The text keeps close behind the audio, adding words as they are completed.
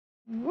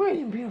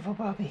Morning, beautiful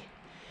puppy.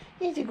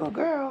 It's a good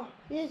girl.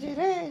 Yes, it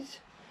is.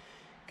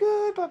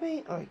 Good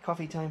puppy. All right,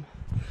 coffee time.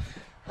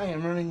 I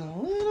am running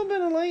a little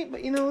bit late,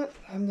 but you know what?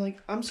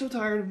 I'm so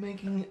tired of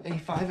making a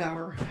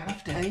 5-hour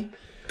half day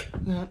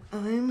that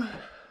I'm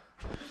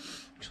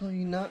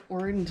actually not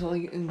worried as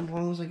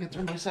long as I get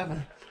there by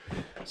 7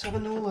 to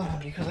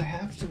 11, because I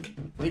have to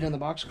wait on the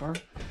boxcar.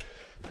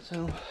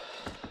 So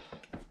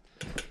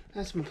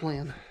that's my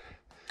plan.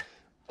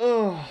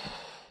 Oh,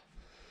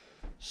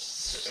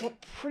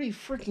 slept pretty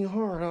freaking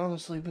hard,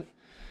 honestly, but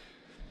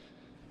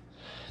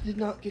did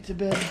not get to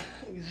bed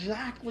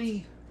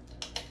exactly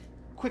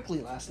quickly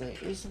last night.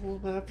 It was a little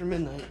bit after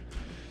midnight.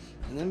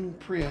 And then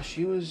Priya,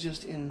 she was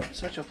just in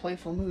such a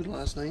playful mood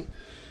last night.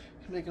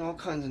 She was making all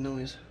kinds of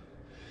noise.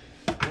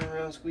 Running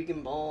around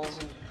squeaking balls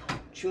and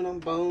chewing on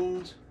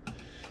bones.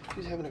 She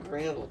was having a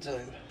grand old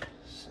time.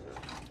 So,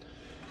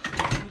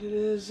 it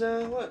is,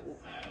 what?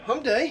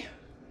 Hump day.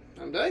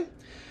 Hump day.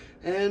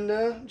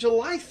 And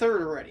July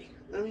 3rd already.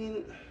 I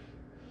mean,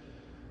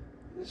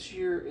 this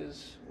year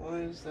is,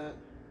 why is that?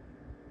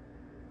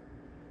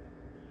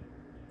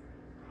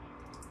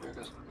 There it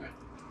goes. Okay.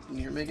 Didn't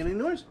hear it making any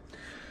noise.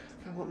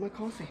 I want my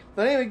coffee.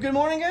 But anyway, good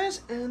morning,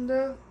 guys, and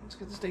let's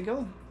get this day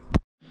going.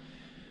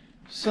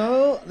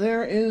 So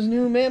there is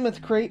new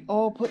mammoth crate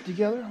all put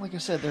together. Like I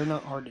said, they're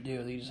not hard to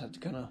do. You just have to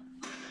kind of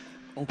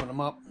open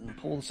them up and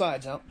pull the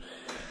sides out.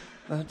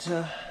 But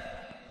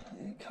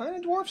it kind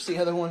of dwarfs the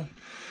other one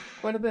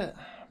quite a bit.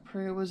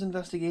 Priya was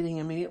investigating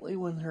immediately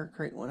when her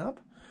crate went up.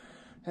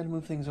 Had to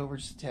move things over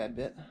just a tad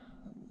bit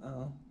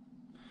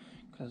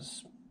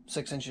because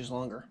 6 inches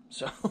longer.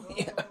 So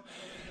yeah.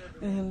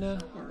 And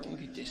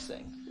look at this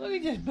thing. Look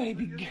at this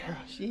baby girl.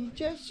 She's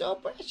just so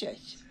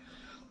precious.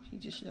 She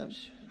just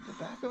loves the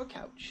back of a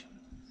couch.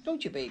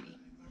 Don't you, baby?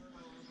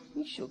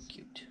 You're so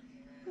cute.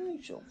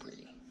 You're so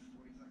pretty.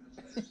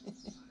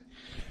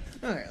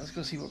 Alright, let's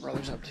go see what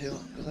brother's up to,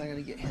 because I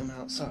gotta get him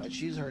outside.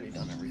 She's already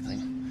done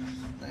everything.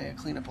 I gotta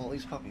clean up all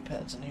these puppy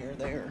pads in here.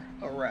 They're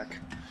a wreck.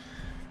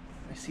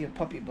 I see a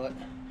puppy butt.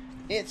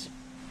 It's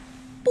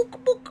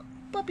book book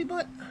puppy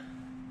butt.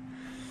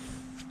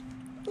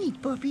 Hey,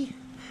 puppy.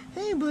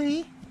 Hey,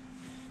 buddy.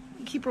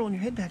 You keep rolling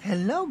your head back.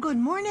 Hello, good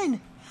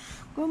morning.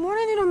 Good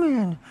morning, little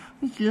man.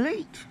 It's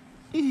late.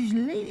 It is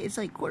late. It's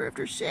like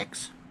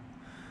 6:15.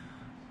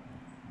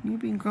 You were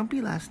being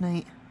grumpy last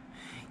night.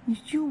 Yes,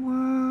 you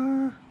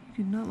were.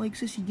 You did not like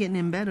Sissy getting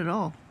in bed at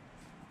all,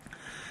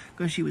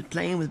 because she was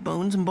playing with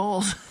bones and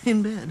balls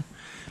in bed.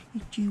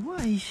 Yes, she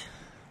was.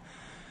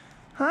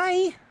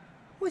 Hi.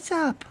 What's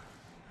up?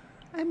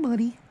 Hi,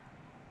 buddy.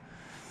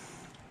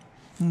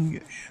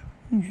 Yes.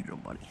 He's your little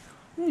buddy.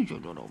 He's your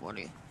little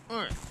buddy.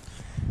 Alright.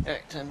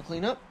 Alright, time to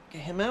clean up,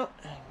 get him out,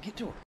 and get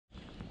to work.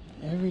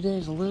 Every day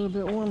is a little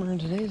bit warmer, and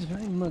today is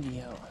very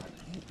muggy out.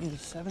 It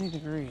is 70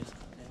 degrees,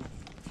 and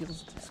it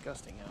feels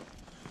disgusting out.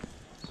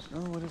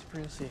 Oh, what is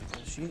Priya see?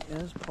 Because she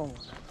is pulling.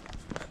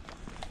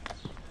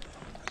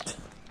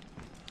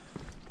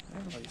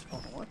 Everybody's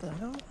pulling. What the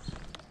hell?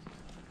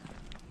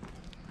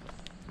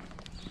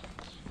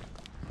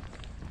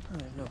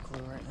 I have no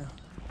clue right now.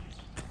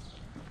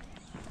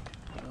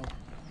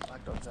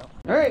 Black dog's out.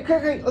 Alright,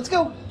 Cray, let's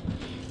go.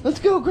 Let's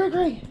go,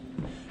 Cray.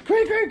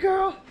 Cray,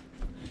 girl.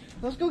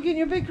 Let's go get in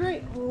your big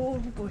crate. Oh,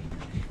 boy.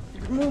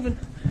 You're moving.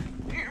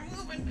 You're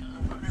moving.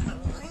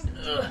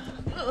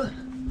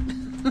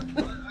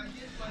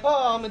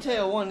 Oh,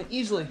 Mateo won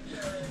easily.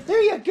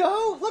 There you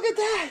go. Look at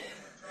that.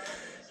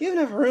 You have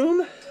enough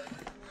room.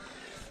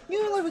 You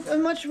don't have as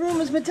much room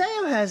as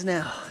Mateo has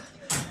now.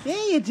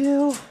 Yeah, you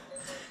do.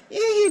 Yeah,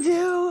 you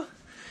do.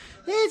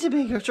 It's a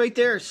big, it's right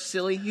there,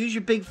 silly. Use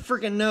your big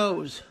freaking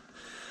nose.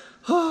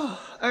 Oh,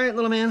 all right,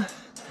 little man.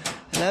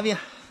 Love you.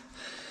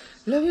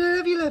 Love you,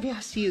 love you, love you.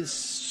 See you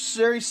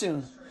very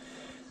soon.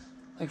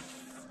 Like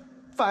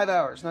 5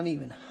 hours, not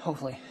even,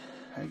 hopefully.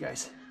 All right,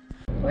 guys.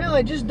 Well,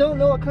 I just don't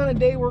know what kind of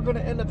day we're going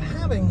to end up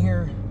having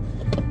here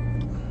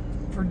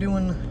for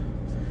doing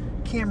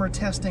camera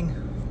testing,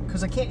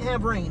 because I can't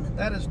have rain.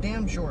 That is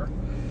damn sure.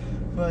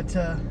 But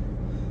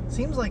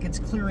seems like it's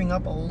clearing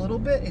up a little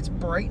bit. It's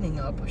brightening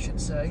up, I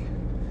should say.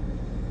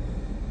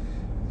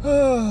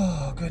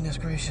 Oh, goodness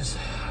gracious.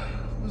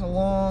 It was a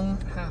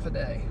long half a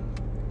day.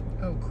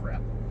 Oh,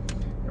 crap.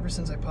 Ever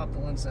since I popped the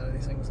lens out of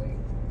these things, they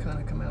kind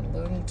of come out a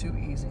little too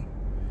easy.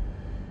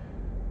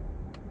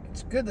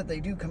 It's good that they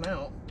do come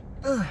out,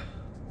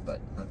 but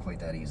not quite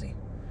that easy.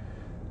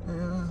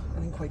 I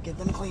didn't quite get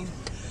them clean.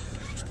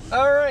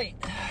 All right.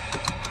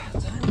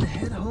 Time to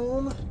head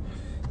home,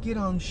 get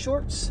on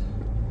shorts,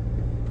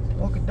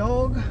 walk a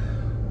dog,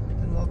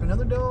 then walk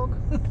another dog.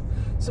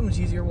 So much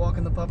easier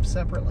walking the pups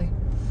separately.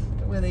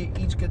 That way they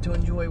each get to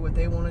enjoy what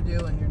they want to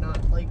do, and you're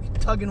not like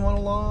tugging one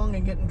along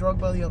and getting drugged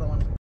by the other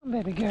one.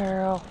 Baby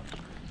girl.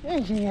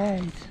 There she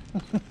is.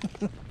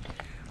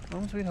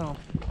 Home sweet home.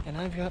 And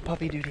I've got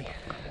puppy duty.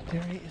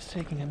 Terry is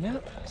taking a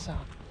nap, so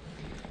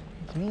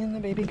it's me and the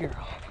baby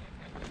girl.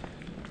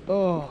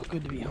 Oh,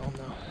 good to be home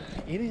though.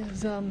 It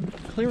is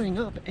clearing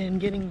up and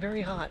getting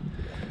very hot.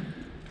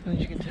 As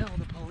you can tell,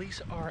 the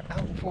police are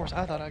out in force.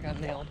 I thought I got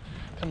nailed.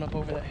 coming up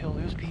over that hill.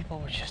 Those people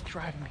were just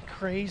driving me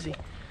crazy.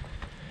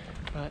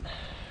 But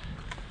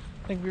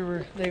I think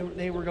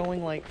they were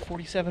going like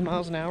 47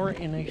 miles an hour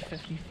in a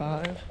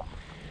 55,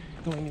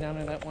 going down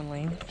in that one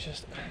lane.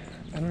 Just,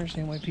 I don't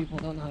understand why people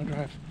don't know how to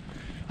drive.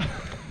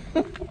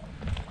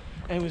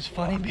 And it was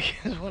funny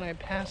because when I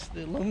passed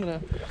the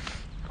Lumina,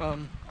 I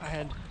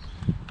had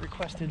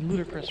requested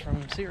Ludacris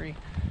from Siri,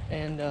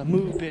 and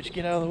move bitch,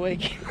 get out of the way.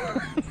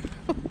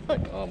 I'm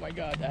like, oh my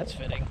god, that's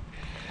fitting.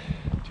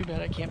 Too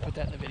bad I can't put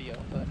that in the video,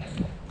 but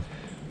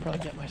probably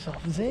get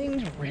myself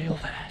zinged real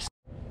fast.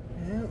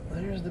 Well,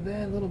 there's the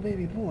bad little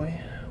baby boy.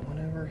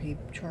 Whenever he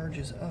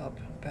charges up,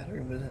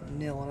 battery was at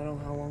nil, and I don't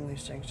know how long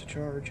these things to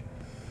charge.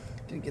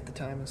 Didn't get the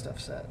time and stuff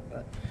set,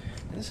 but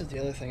this is the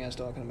other thing I was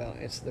talking about.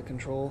 It's the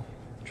control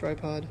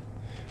tripod,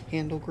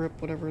 handle grip,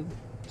 whatever.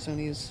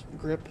 Sony's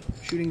grip,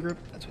 shooting grip,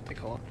 that's what they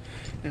call it.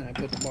 And I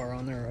put the bar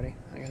on there already.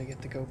 I gotta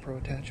get the GoPro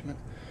attachment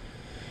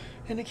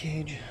and a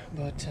cage,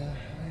 but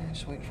I'm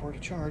just waiting for it to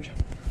charge.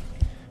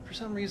 For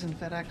some reason,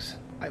 FedEx,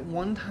 at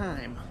one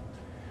time,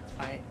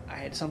 I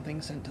had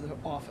something sent to the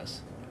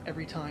office.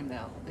 Every time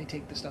now, they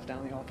take the stuff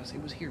down to the office.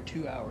 It was here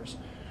 2 hours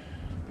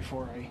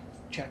before I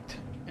checked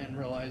and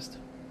realized,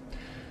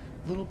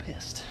 a little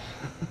pissed.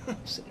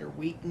 Sitting there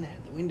waiting,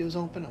 had the windows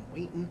open, I'm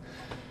waiting.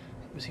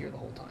 It was here the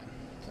whole time,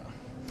 so.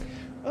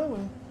 Oh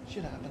well,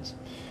 shit happens.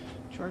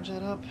 Charge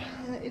that up.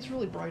 It's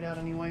really bright out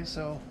anyway,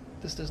 so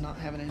this does not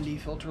have an ND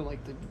filter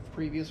like the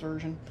previous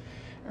version.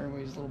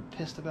 Everybody's a little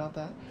pissed about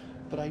that.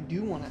 But I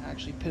do want to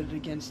actually pit it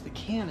against the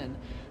Canon,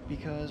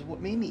 because what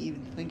made me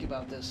even think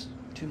about this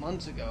 2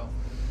 months ago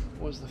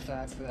was the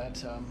fact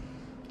that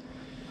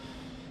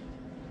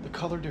the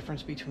color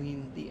difference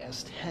between the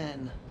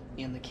S10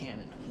 and the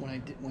Canon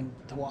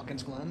went to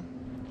Watkins Glen,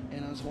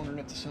 and I was wondering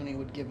if the Sony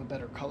would give a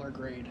better color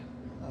grade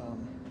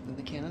than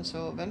the Canon.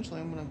 So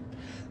eventually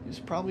it's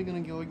probably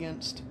gonna go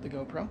against the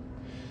GoPro,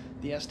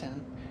 the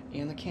S10,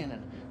 and the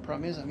Canon.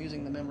 Problem is, I'm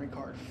using the memory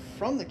card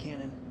from the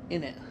Canon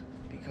in it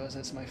because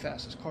that's my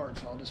fastest card,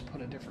 so I'll just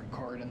put a different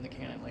card in the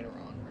Canon later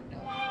on. Right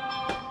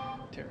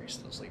now Terry's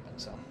still sleeping,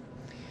 so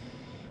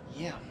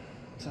yeah.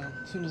 So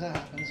as soon as that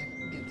happens, I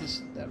can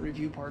get that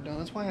review part done.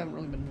 That's why I haven't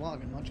really been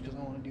vlogging much, because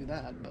I want to do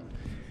that. But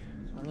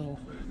my little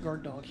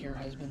guard dog here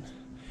has been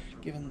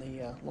giving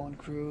the lawn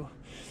crew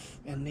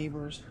and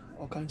neighbors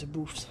all kinds of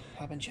boofs,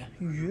 haven't you?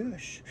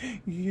 Yes,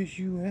 yes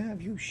you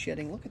have. You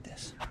shedding. Look at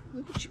this.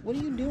 Look at you. What are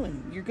you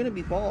doing? You're gonna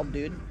be bald,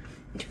 dude.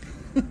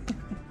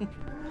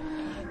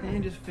 And I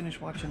just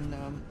finished watching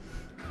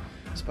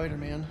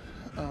Spider-Man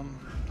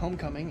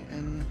Homecoming,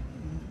 and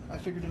I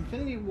figured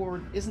Infinity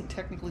War isn't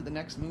technically the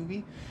next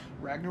movie.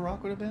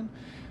 Ragnarok would have been,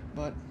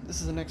 but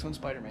this is the next one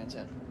Spider-Man's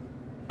in.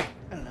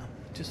 I don't know,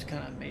 just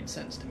kind of made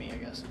sense to me, I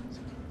guess. So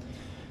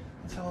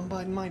that's how I'm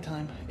biding my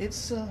time.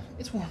 It's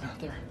warm out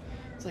there.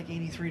 It's like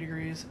 83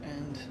 degrees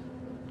and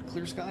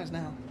clear skies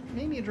now.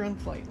 Maybe a drone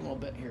flight a little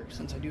bit here,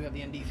 since I do have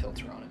the ND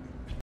filter on it.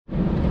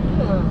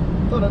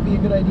 Thought it'd be a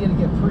good idea to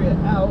get Priya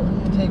out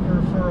and take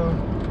her for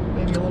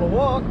maybe a little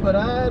walk, but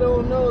I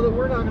don't know that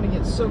we're not going to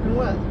get soaking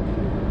wet.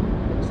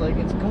 Looks like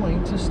it's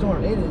going to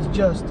storm. It is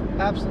just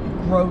absolutely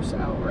gross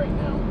out right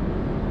now.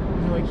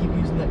 I know I keep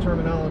using that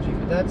terminology,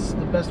 but that's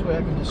the best way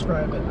I can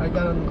describe it. I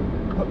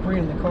put Priya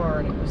in the car,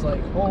 and it was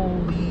like,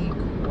 holy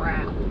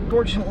crap.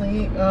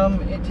 Fortunately,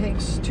 it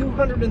takes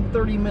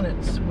 230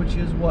 minutes, which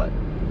is what?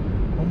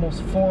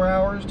 Almost 4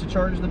 hours to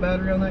charge the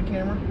battery on that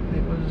camera.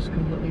 It was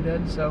completely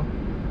dead, so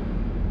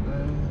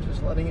I'm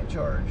just letting it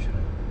charge.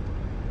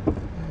 And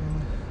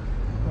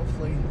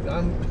hopefully,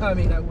 I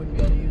mean, I wouldn't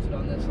be able to use it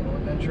on this little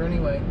adventure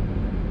anyway.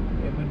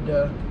 It would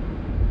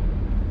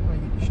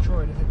probably get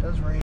destroyed if it does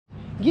rain.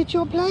 Get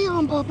your play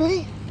on,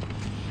 puppy!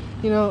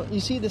 You know, you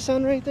see the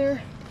sun right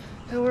there?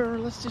 However,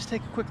 let's just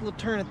take a quick little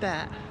turn at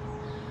that.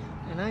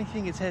 And I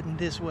think it's heading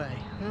this way.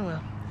 Oh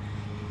well.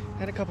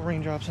 Had a couple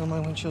raindrops on my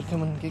windshield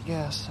coming and get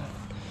gas. So.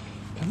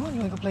 Come on, you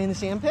wanna go play in the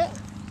sand pit?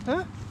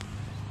 Huh?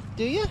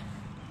 Do you?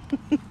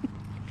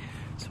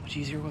 So much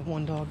easier with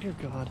one dog, dear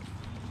God.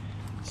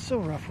 It's so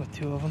rough with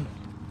two of them.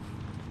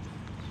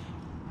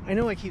 I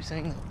know I keep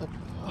saying that,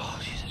 oh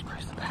Jesus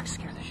Christ, the back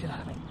scared the shit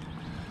out of me.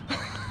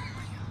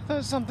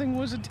 Something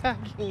was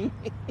attacking me.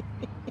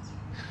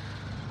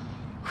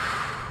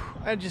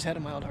 I just had a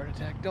mild heart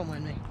attack, don't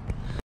mind me.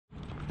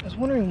 I was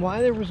wondering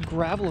why there was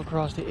gravel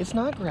across it. It's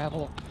not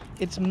gravel,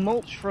 it's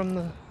mulch from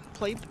the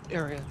plate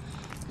area.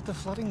 Look at the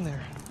flooding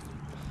there.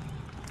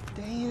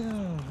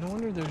 Damn, no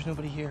wonder there's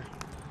nobody here.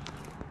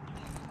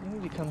 They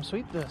need to come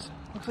sweep this.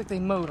 Looks like they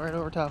mowed right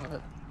over top of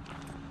it.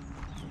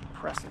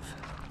 Impressive.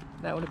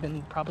 That would have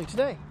been probably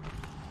today.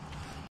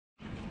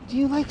 Do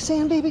you like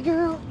sand, baby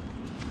girl?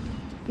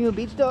 You a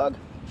beach dog?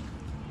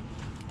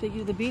 Take you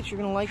to the beach,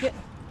 you're gonna like it?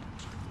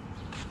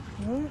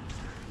 Hmm?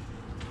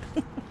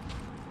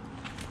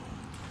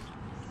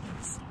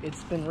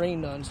 It's been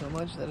rained on so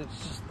much that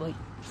it's just like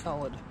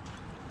solid.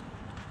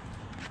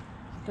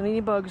 Don't need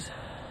any bugs.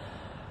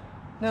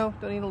 No,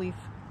 don't need a leaf.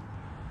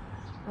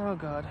 Oh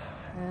God.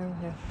 And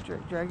yeah,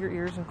 drag your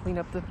ears and clean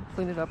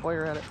it up while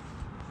you're at it.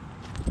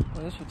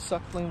 Well, this would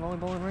suck playing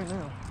volleyball right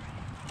now.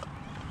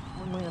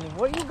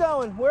 Where are you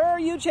going? Where are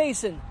you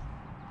chasing?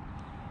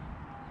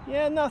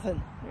 Yeah,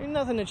 nothing. There's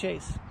nothing to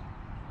chase.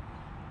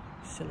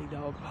 Silly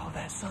dog. Oh,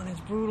 that sun is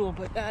brutal,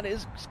 but that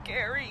is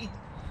scary.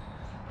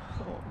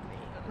 Oh,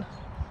 man.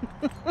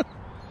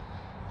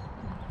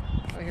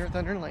 If I hear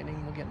thunder and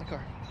lightning, we'll get in the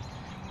car.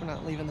 We're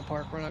not leaving the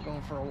park. We're not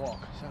going for a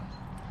walk. So,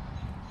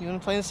 you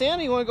want to play in the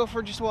sand, or you want to go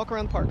for just a walk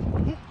around the park?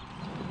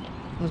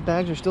 Those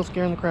bags are still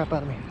scaring the crap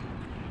out of me.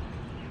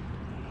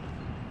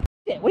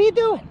 What are you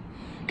doing?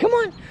 Come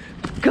on.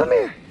 Come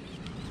here.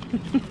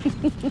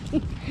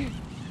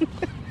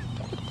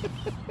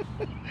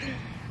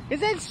 Is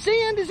that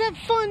sand? Is that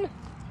fun?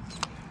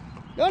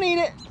 Don't eat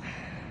it.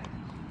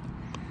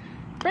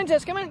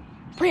 Princess, come on.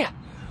 Priya,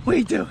 what are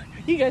you doing?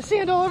 You got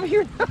sand all over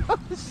your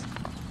nose.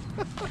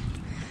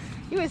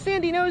 You a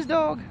sandy nose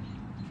dog.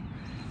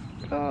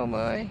 Oh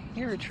my,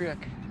 you're a trick.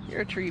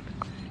 You're a treep.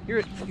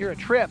 You're a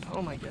trip.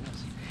 Oh my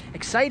goodness.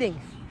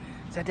 Exciting.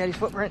 Is that Daddy's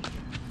footprint?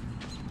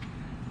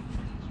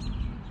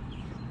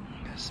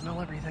 Gotta smell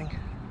everything.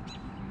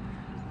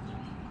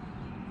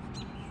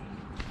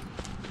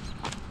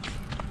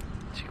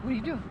 What are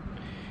you doing?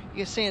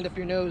 You got sand up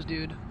your nose,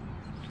 dude.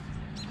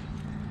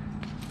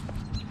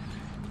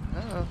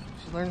 Uh-oh.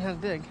 She's learning how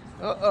to dig.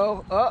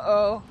 Uh-oh.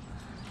 Uh-oh.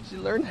 She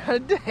learned how to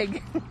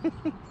dig.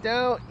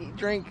 Don't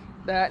drink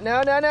that.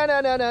 No, no, no,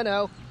 no, no, no,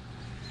 no.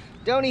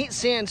 Don't eat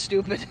sand,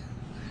 stupid.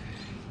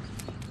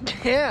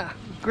 Yeah,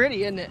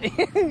 gritty, isn't it?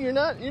 You're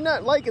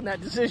not liking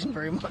that decision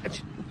very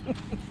much. You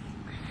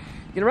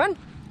gonna run?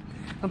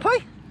 Wanna play?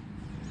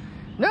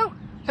 No?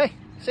 Hey,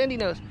 sandy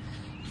nose.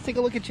 Let's take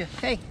a look at you.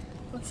 Hey.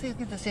 Let's see,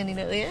 look at the sandy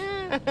nose.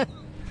 Yeah. Up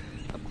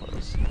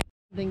close.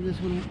 I think this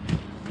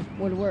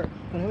would work,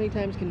 but how many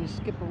times can you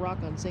skip a rock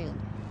on sand?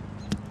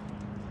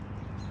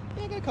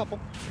 Yeah, I got a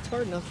couple. It's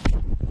hard enough.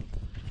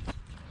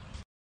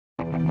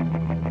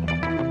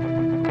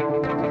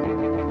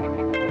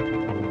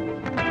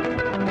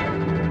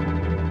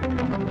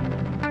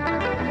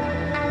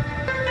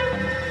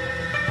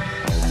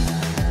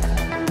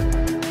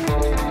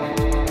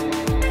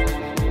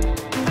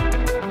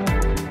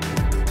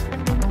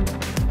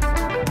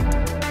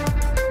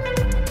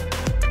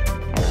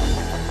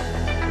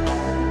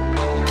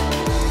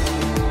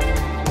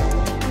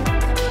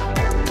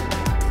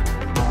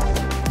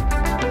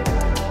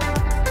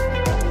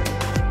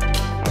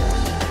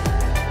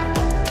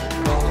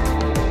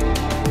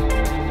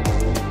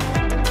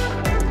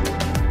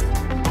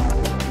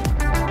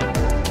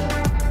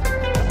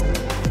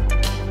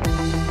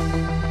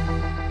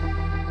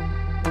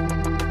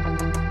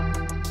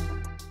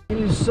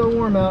 So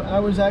warm out, I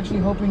was actually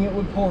hoping it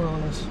would pour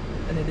on us,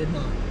 and it did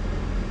not.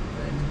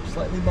 I'm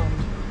slightly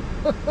bummed.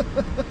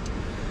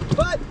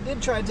 But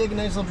did try to take a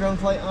nice little drone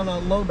flight on a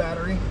low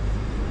battery.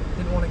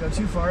 Didn't want to go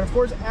too far. Of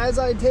course, as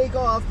I take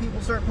off, people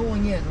start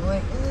pulling in. I'm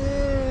like,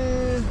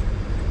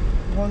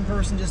 One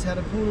person just had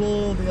a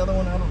poodle, the other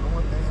one, I don't know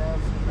what they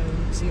have. I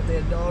didn't see if they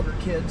had dog or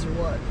kids or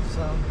what,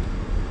 so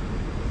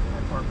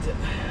I parked it.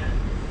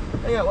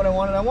 I got what I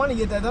wanted. I wanted to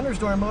get that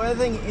thunderstorm, but the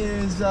thing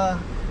is,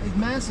 it's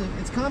massive.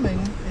 It's coming.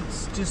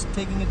 It's just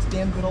taking its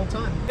damn good old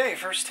time. Okay,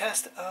 first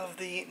test of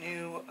the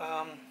new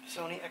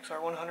Sony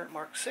XR100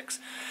 Mark VI.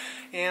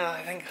 And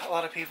I think a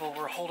lot of people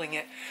were holding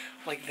it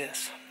like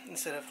this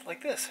instead of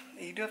like this.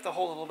 You do have to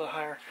hold it a little bit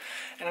higher.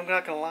 And I'm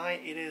not going to lie,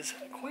 it is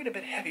quite a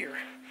bit heavier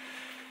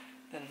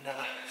than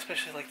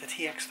especially like the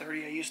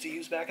TX30 I used to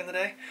use back in the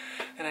day.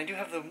 And I do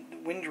have the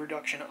wind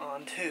reduction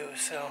on too,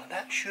 so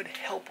that should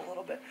help a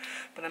little bit.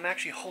 But I'm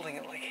actually holding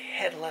it like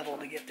head level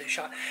to get this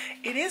shot.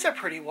 It is a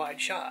pretty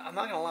wide shot, I'm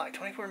not gonna lie.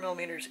 24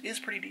 millimeters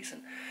is pretty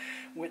decent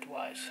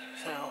width-wise.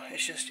 So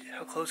it's just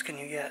how close can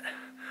you get?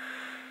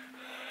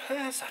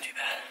 That's not too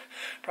bad.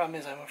 Problem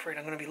is, I'm afraid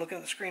I'm going to be looking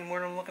at the screen more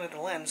than I'm looking at the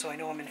lens, so I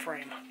know I'm in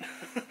frame.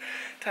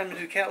 Time to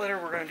do cat litter.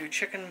 We're going to do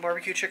chicken,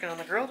 barbecue chicken on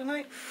the grill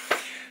tonight.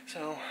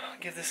 So,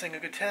 give this thing a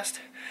good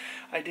test.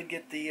 I did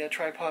get the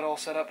tripod all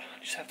set up.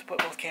 Just have to put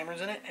both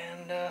cameras in it,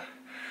 and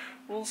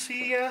we'll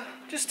see,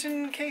 just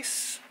in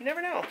case. You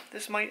never know.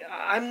 This might,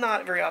 I'm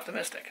not very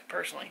optimistic,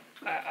 personally.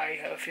 I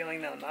have a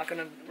feeling that I'm not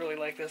going to really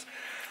like this.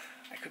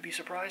 I could be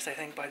surprised, I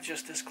think, by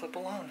just this clip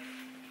alone.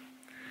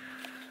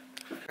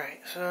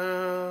 Alright,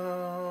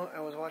 so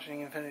I was watching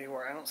Infinity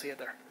War. I don't see it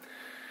there.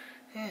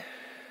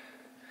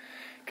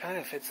 Kind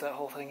of fits that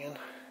whole thing in.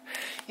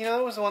 You know,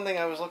 that was the one thing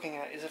I was looking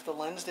at, is if the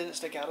lens didn't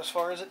stick out as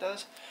far as it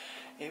does,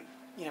 it,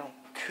 you know,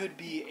 could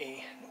be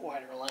a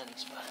wider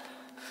lens. But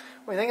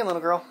what are you thinking,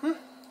 little girl?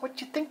 What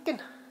you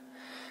thinking?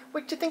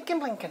 What you thinking,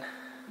 blinking?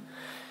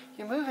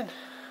 You're moving.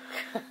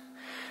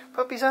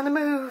 Puppy's on the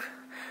move.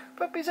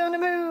 Puppy's on the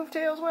move,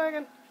 tail's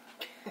wagging.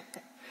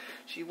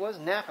 She was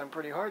napping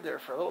pretty hard there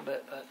for a little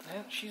bit, but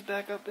yeah, she's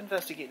back up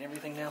investigating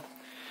everything now.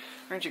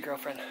 Aren't you,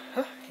 girlfriend?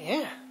 Huh?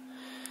 Yeah.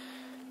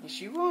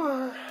 Yes, you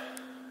are.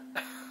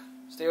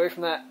 Stay away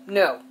from that.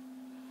 No.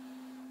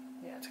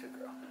 Yeah, it's a good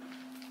girl.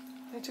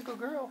 It's a good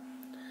girl.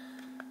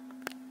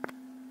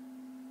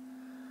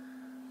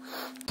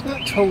 It's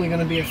not totally going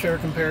to be a fair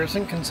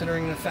comparison,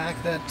 considering the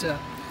fact that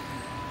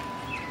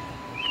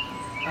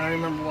I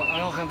remember I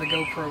don't have the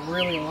GoPro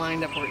really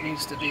lined up where it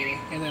needs to be,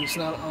 and then it's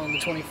not on the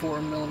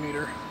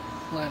 24mm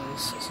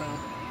lens, so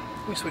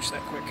we switch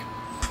that quick.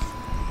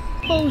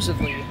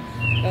 Supposedly,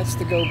 that's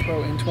the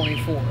GoPro in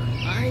 24.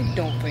 I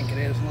don't think it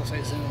is unless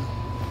I zoom.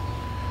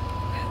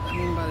 I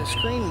mean, by the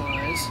screen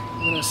wise, I'm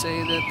going to say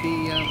that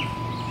the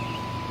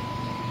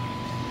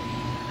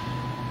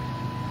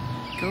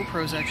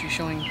GoPro is actually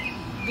showing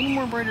a little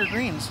more brighter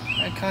greens.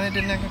 I kind of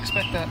didn't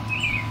expect that.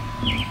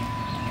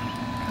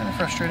 Kind of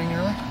frustrating,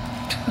 really.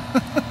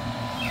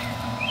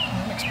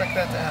 Didn't expect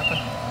that to happen.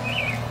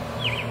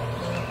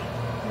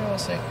 Yeah, we'll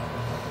see.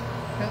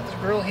 Got the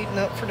grill heating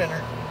up for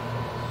dinner.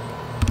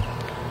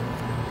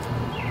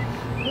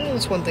 Well,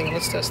 that's one thing.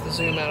 Let's test the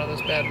zoom out of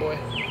this bad boy.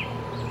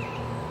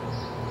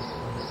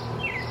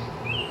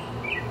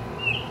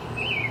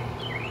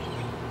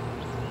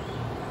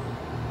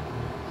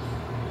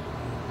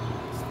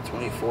 It's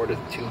 24 to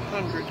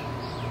 200.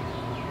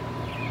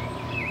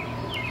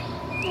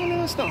 Oh,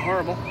 no, it's not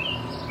horrible.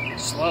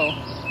 It's slow.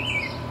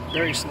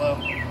 Very slow.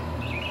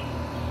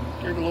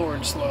 Good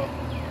Lord, slow.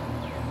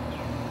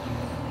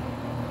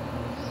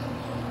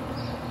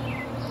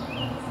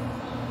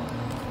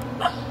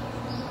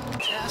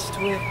 Test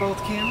with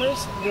both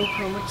cameras. The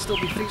GoPro might still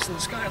be facing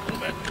the sky a little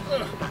bit.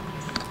 Ugh.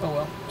 Oh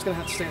well, it's gonna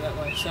have to stay that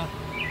way, so. Of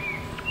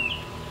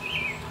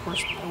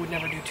course, I would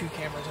never do two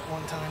cameras at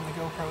one time. The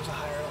GoPro's a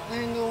higher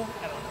angle.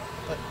 I don't know.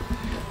 But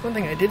one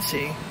thing I did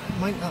see,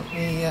 might not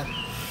be a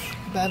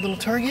bad little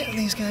target,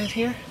 these guys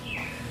here.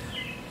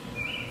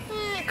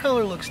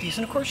 Color looks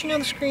decent. Of course, you know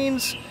the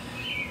screens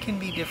can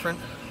be different.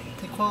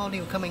 The quality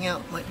of coming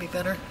out might be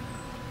better.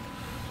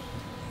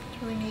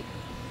 It's really neat.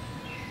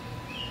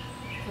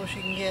 Close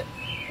you can get.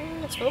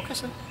 It's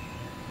focusing.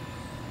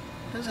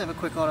 It does have a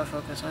quick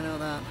autofocus, I know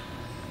that.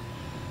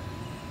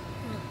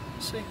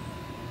 Let's see.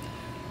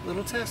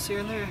 Little tests here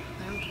and there.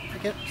 And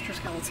forget Mr.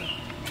 Skeleton.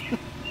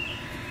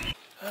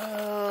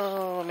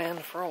 Oh man,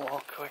 for a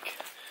walk quick.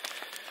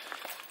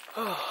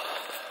 Oh,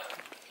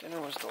 dinner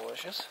was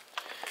delicious.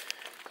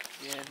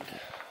 And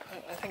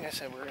I think I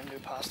said we were going to do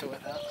pasta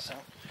with that, so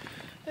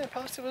yeah,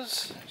 pasta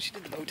was, she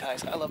did the bow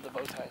ties. I love the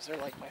bow ties. They're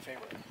like my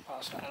favorite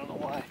pasta. I don't know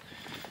why.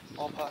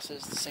 All pasta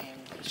is the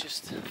same. It's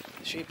just the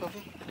shape of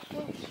them.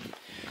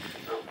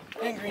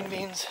 And green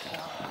beans.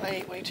 I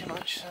ate way too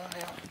much, so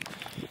yeah.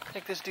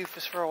 Take this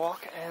doofus for a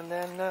walk and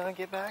then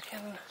get back,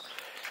 and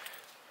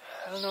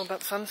I don't know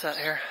about the sunset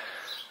here.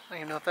 I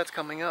don't even know if that's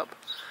coming up.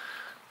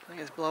 I think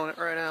it's blowing it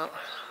right out.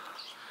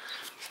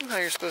 Somehow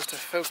you're supposed to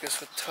focus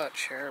with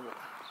touch here, but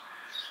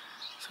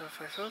so if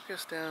I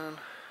focus down,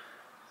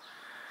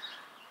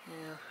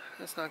 yeah,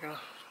 it's not gonna,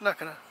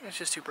 it's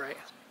just too bright.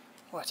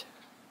 What?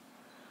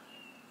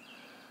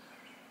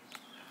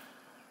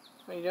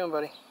 What are you doing,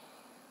 buddy?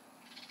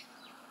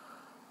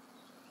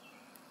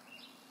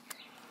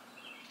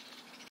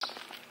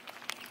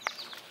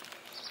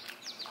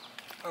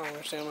 I don't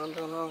understand what I'm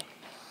doing wrong.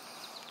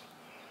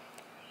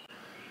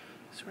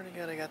 Swear to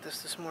God, I got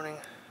this morning.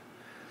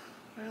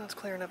 Well, it's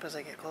clearing up as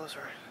I get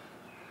closer.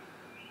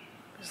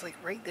 It's like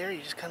right there,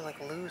 you just kind of like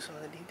lose some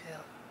of the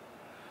detail.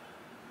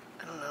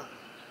 I don't know.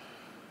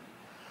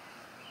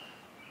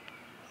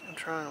 I'm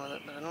trying with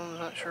it, but I'm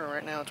not sure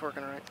right now it's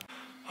working right.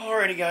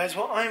 Alrighty guys,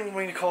 well I'm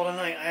going to call it a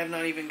night. I have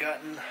not even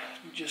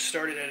just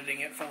started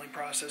editing it, finally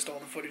processed all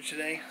the footage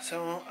today.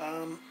 So,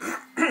 I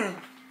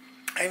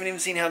haven't even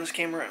seen how this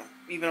camera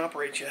even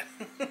operates yet.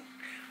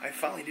 I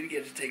finally did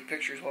get to take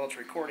pictures while it's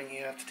recording.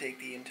 You have to take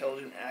the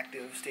intelligent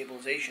active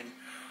stabilization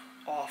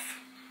off.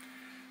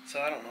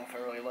 So I don't know if I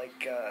really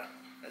like,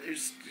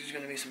 there's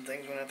going to be some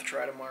things I'm going to have to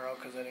try tomorrow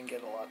because I didn't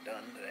get a lot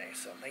done today.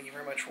 So thank you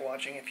very much for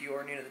watching. If you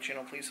are new to the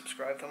channel, please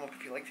subscribe, thumb up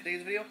if you like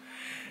today's video,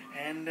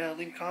 and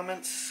leave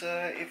comments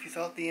if you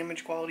thought the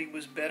image quality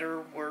was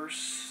better,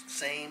 worse,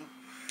 same.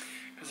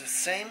 Because it's the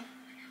same,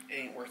 it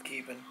ain't worth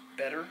keeping.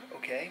 Better,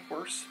 okay.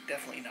 Worse,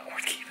 definitely not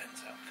worth keeping.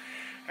 So,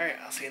 alright,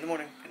 I'll see you in the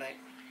morning. Good night.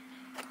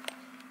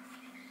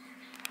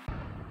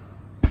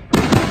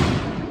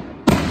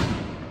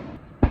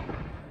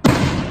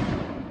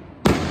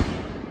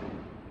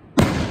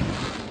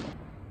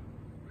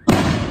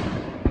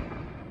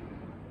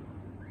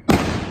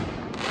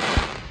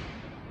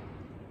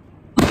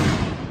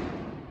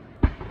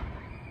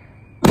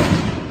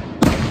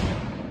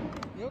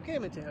 You okay,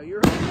 Mateo? You're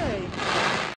okay.